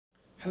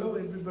Hello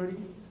everybody,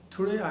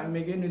 today I'm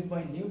again with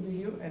my new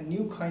video and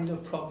new kind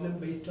of problem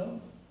based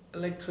on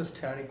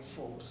electrostatic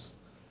force.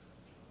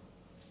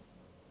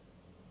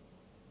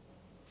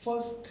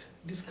 First,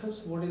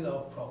 discuss what is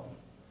our problem.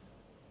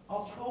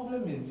 Our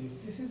problem is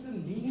this is a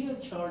linear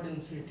charge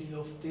density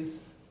of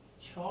this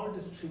charge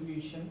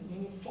distribution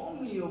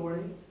uniformly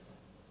over a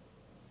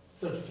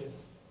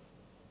surface.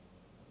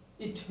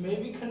 It may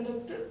be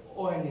conductor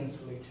or an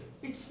insulator.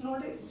 It's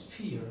not a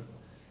sphere.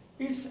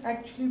 It's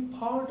actually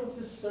part of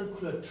a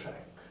circular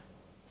track,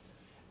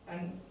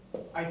 and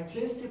I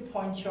placed a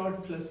point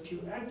charge plus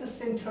Q at the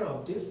center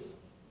of this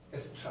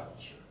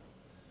structure.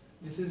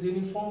 This is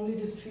uniformly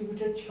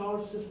distributed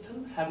charge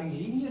system having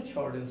linear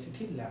charge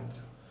density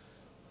lambda.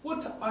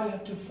 What I'll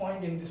have to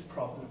find in this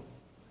problem?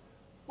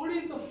 What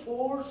is the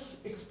force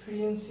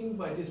experiencing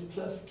by this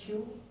plus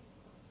Q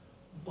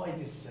by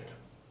this setup?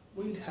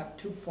 We'll have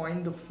to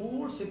find the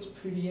force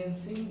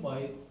experiencing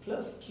by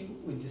plus Q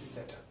with this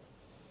setup.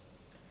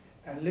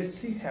 And let's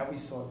see how we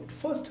solve it.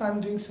 First,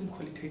 I'm doing some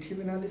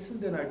qualitative analysis,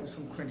 then I do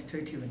some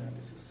quantitative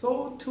analysis.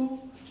 So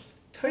to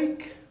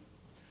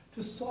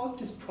solve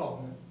this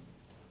problem,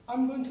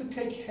 I'm going to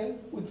take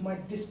help with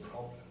this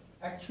problem.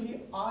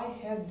 Actually, I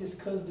had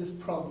discussed this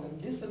problem,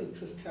 this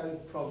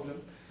electrostatic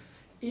problem,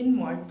 in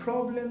my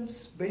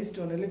problems based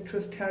on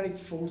electrostatic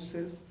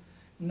forces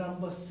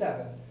number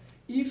 7.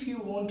 If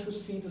you want to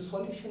see the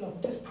solution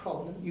of this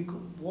problem, you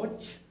could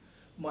watch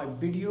my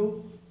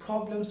video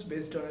problems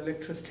based on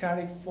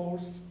electrostatic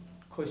force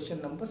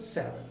question number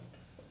 7.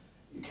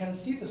 You can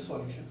see the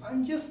solution.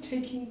 I'm just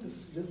taking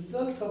this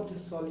result of the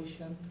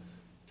solution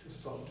to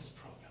solve this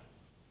problem.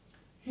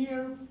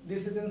 Here,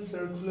 this is in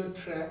circular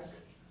track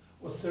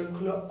or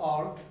circular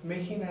arc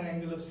making an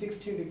angle of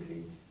 60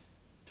 degree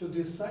to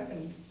this side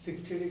and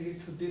 60 degree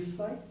to this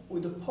side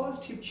with a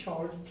positive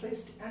charge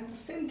placed at the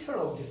center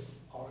of this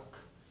arc.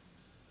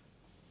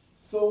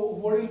 So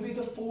what will be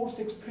the force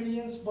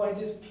experienced by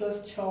this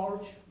plus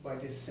charge by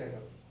this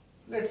setup?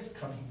 Let's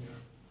come here.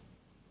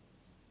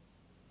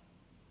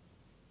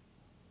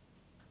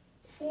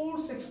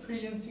 Force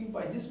experiencing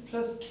by this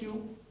plus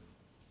Q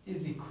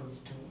is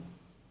equals to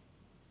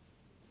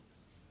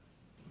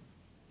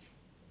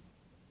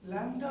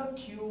lambda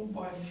Q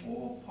by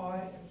 4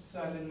 pi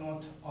epsilon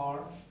naught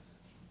R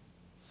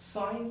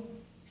sine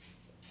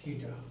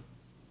theta.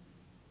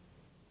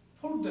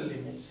 Put the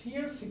limits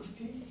here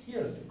 60,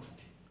 here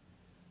 60.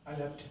 I'll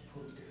have to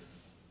put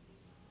this.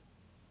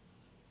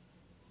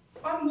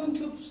 I'm going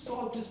to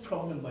solve this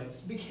problem by this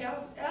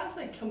because as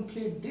I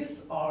complete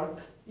this arc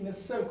in a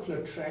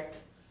circular track,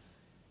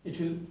 it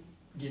will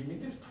give me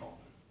this problem.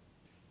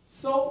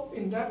 So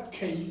in that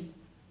case,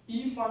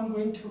 if I'm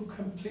going to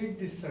complete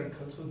this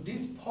circle, so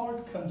this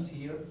part comes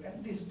here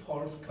and this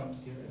part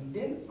comes here, and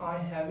then I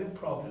have a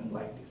problem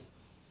like this.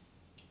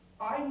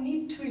 I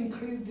need to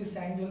increase this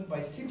angle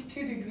by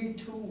 60 degree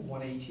to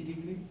 180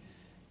 degree.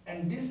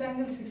 And this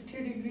angle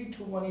 60 degree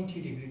to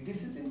 180 degree.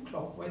 This is in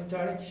clockwise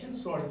direction.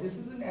 Sorry, this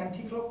is in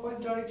anti-clockwise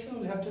direction.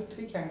 We'll have to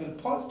take angle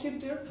positive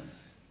there.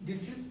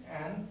 This is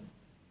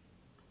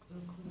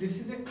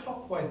a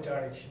clockwise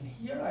direction.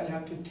 Here I'll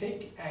have to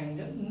take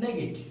angle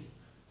negative.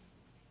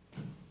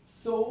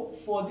 So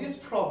for this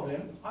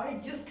problem,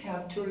 I just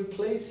have to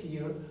replace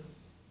here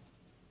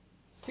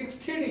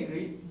 60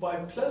 degree by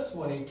plus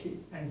 180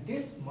 and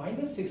this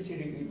minus 60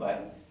 degree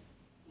by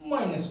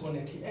minus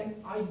 180,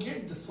 and I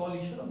get the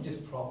solution of this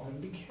problem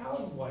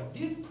because why?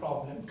 This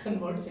problem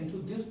converts into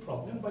this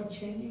problem by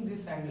changing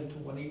this angle to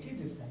 180,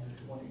 this angle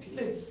to 180.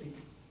 Let's see.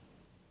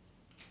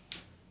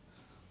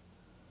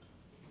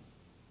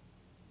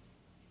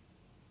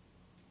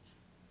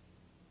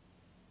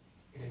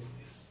 It is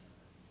this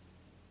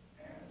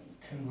and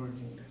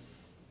converting this.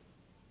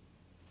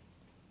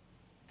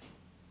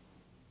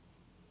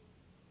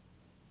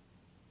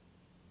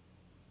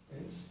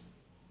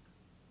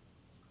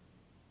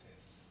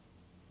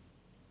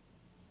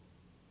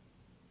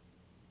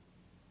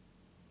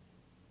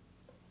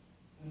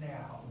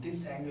 Now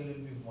this angle will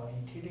be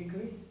 180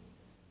 degree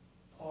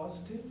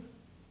positive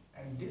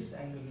and this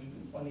angle will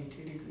be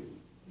 180 degree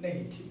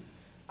negative.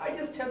 I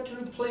just have to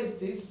replace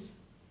these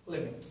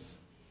limits.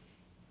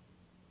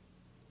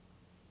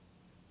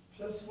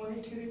 Plus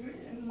 180 degree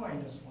and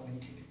minus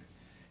 180 degree.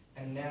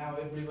 And now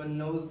everyone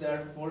knows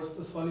that what's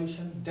the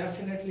solution?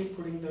 Definitely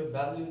putting the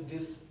value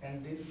this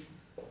and this,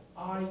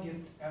 I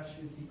get F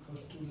is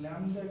equals to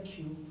lambda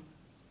Q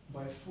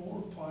by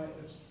 4 pi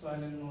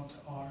epsilon naught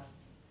R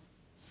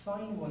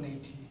sine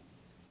 180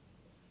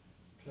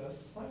 plus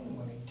sine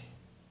 180.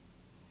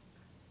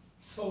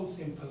 So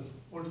simple.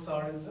 What's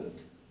our result?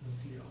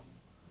 0.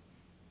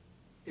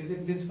 Is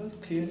it visible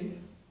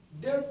clearly?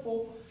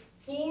 Therefore,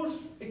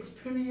 force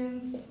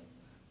experienced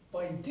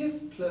by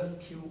this plus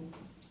Q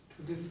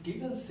to this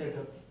given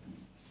setup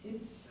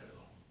is 0.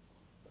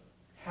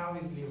 How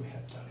easily we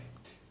have done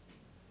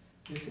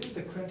it? This is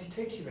the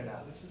quantitative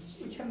analysis.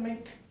 We can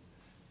make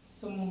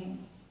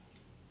some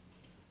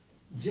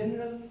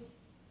general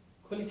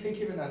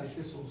qualitative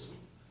analysis also.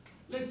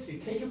 Let's see,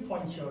 take a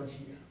point charge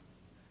here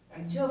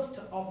and just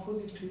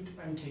opposite to it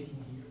I'm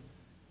taking here.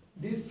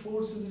 This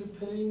force is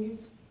repelling it,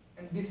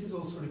 and this is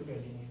also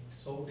repelling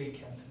it, so they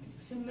cancel it.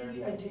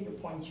 Similarly, I take a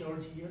point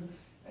charge here,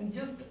 and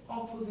just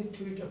opposite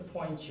to it a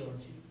point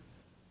charge here.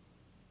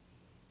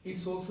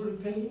 It's also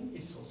repelling,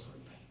 it's also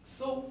repelling.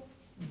 So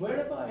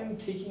wherever I am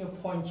taking a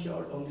point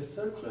charge on the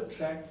circular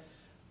track,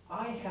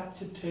 I have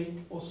to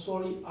take,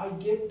 I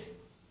get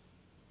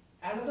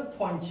another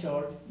point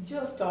charge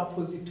just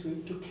opposite to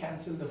it to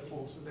cancel the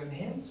forces, and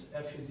hence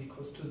F is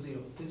equals to 0.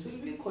 This will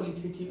be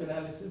qualitative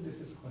analysis, this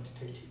is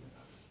quantitative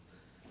analysis.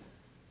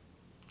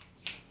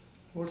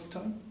 What's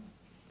time?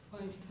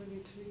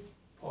 5:33.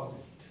 Pause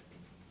it.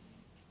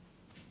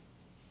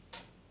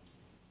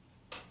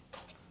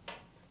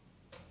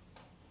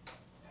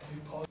 Have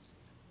you paused?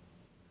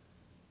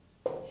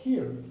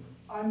 Here,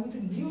 I'm with a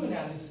new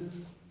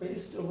analysis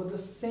based over the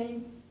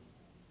same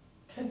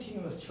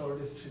continuous charge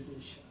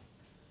distribution.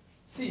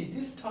 See,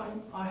 this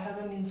time I have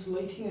an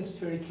insulating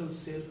spherical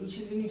cell which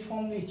is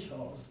uniformly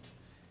charged.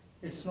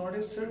 It's not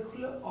a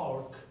circular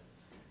arc.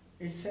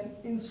 It's an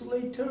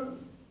insulator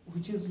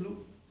which is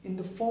in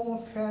the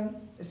form of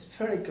an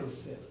spherical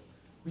cell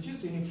which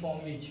is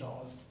uniformly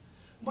charged.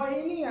 By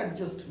any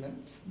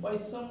adjustment, by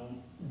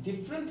some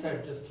different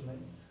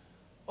adjustment,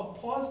 a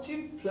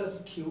positive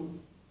plus Q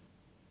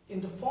in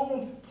the form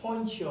of a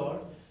point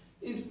charge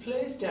is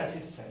placed at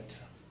its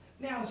center.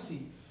 Now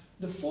see,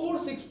 the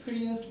force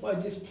experienced by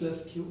this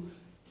plus Q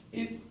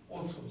is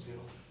also 0.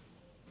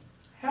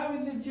 How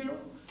is it 0?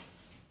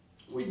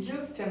 We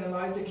just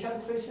analyze, the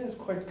calculation is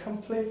quite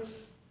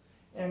complex,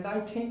 and I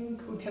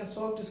think we can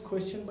solve this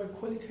question by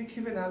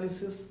qualitative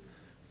analysis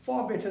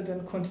far better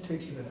than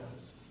quantitative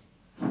analysis.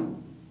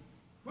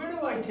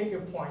 Whenever I take a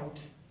point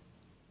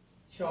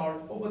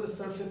charge over the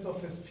surface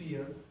of a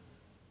sphere,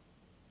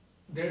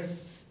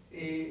 there's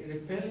a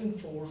repelling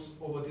force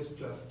over this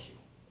plus Q.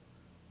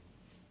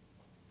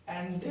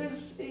 And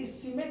there's a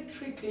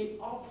symmetrically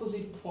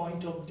opposite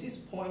point of this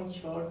point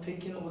charge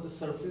taken over the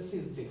surface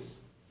is this.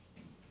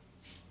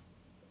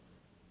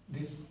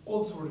 This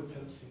also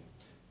repels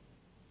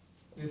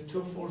it. These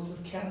two forces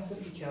cancel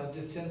because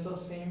distances are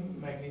same,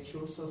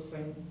 magnitudes are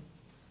same.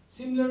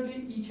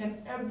 Similarly, each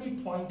and every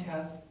point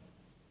has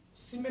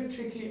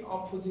symmetrically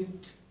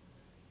opposite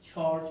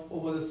charge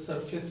over the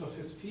surface of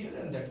a sphere,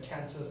 and that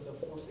cancels the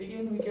force.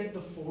 Again, we get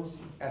the force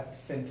at the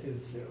center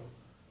is 0.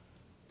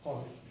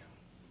 Positive.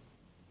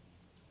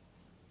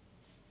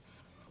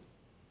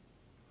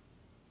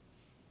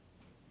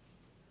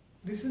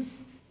 This is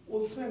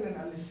also an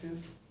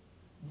analysis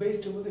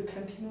based over the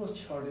continuous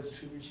charge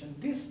distribution.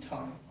 This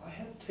time I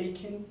have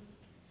taken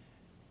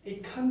a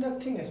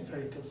conducting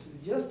spherical cell.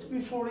 Just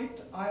before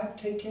it, I have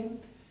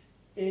taken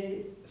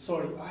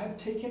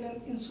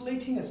an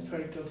insulating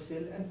spherical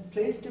cell and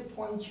placed a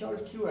point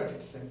charge Q at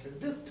its center.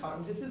 This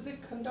time, this is a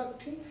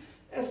conducting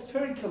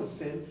spherical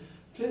cell,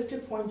 placed a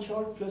point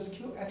charge plus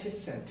Q at its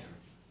center.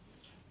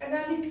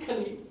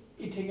 Analytically,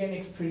 it again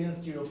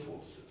experienced 0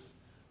 forces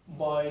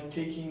by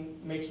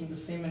making the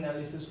same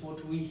analysis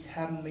what we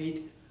have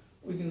made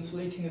with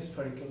insulating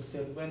spherical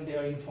cell when they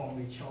are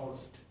uniformly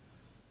charged.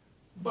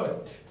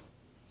 But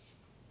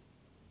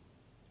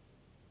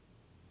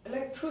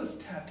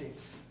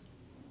electrostatics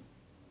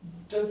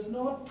does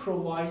not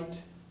provide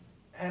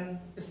an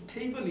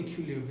stable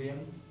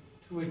equilibrium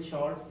to a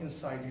charge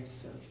inside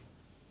itself.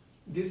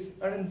 This is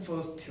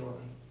Ehrenfest's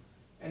theorem.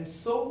 And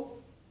so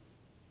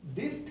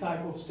these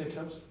type of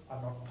setups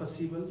are not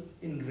possible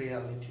in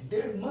reality.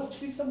 There must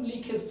be some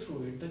leakage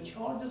through it. The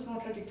charge is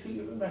not at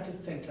equilibrium at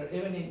its center,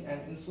 even in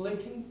an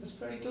insulating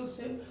spherical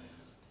cell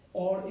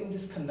or in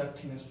this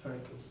conducting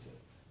spherical cell.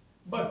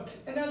 But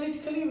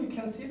analytically, we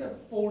can see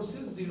that force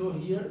is 0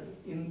 here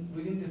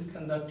within this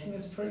conducting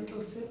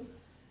spherical cell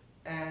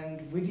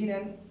and within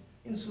an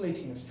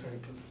insulating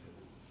spherical cell.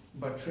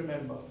 But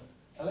remember,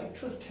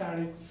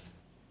 electrostatics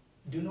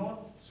does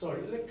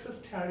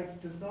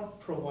not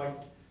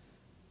provide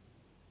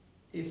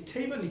a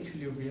stable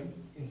equilibrium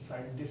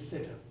inside this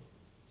setup.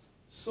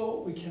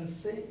 So we can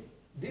say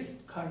this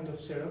kind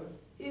of setup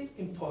is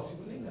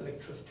impossible in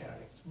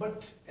electrostatics.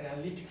 But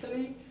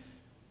analytically,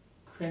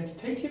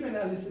 quantitative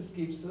analysis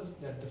gives us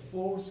that the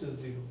force is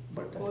 0.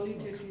 But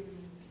qualitative.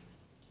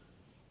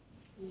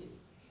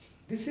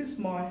 This is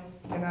my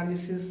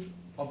analysis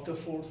of the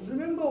forces.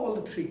 Remember all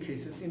the 3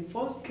 cases. In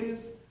first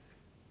case,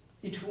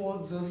 it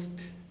was just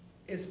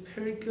a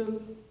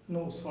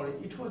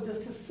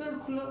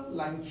circular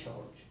line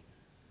charge.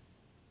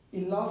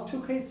 In last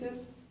 2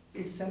 cases,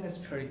 it's an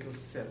spherical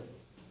cell.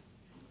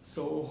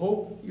 So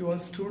hope you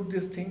understood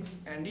these things,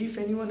 and if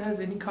anyone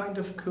has any kind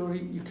of query,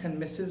 you can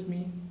message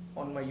me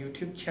on my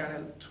YouTube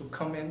channel through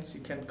comments.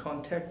 You can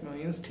contact me on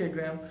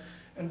Instagram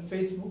and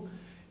Facebook,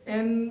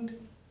 and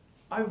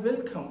I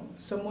welcome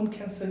someone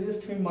can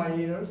suggest me my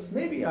errors.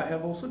 Maybe I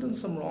have also done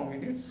some wrong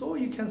in it, so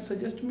you can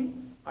suggest me.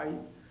 I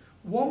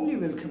warmly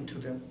welcome to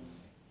them.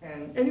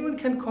 And anyone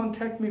can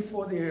contact me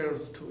for the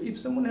errors too. If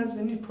someone has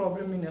any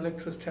problem in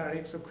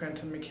electrostatics or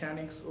quantum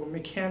mechanics or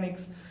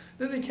mechanics,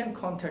 then they can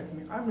contact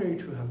me. I'm ready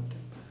to help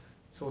them.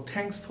 So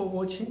thanks for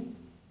watching.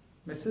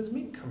 Message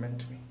me,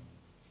 comment me.